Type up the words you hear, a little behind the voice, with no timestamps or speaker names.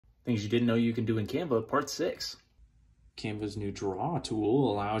Things you didn't know you can do in Canva, part 6. Canva's new draw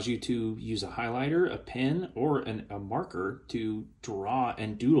tool allows you to use a highlighter, a pen, or a marker to draw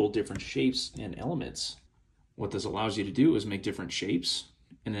and doodle different shapes and elements. What this allows you to do is make different shapes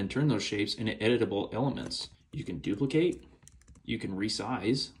and then turn those shapes into editable elements. You can duplicate, you can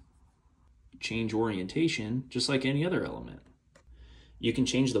resize, change orientation, just like any other element. You can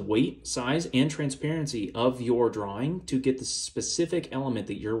change the weight, size, and transparency of your drawing to get the specific element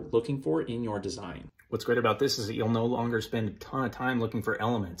that you're looking for in your design. What's great about this is that you'll no longer spend a ton of time looking for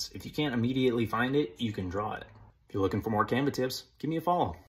elements. If you can't immediately find it, you can draw it. If you're looking for more Canva tips, give me a follow.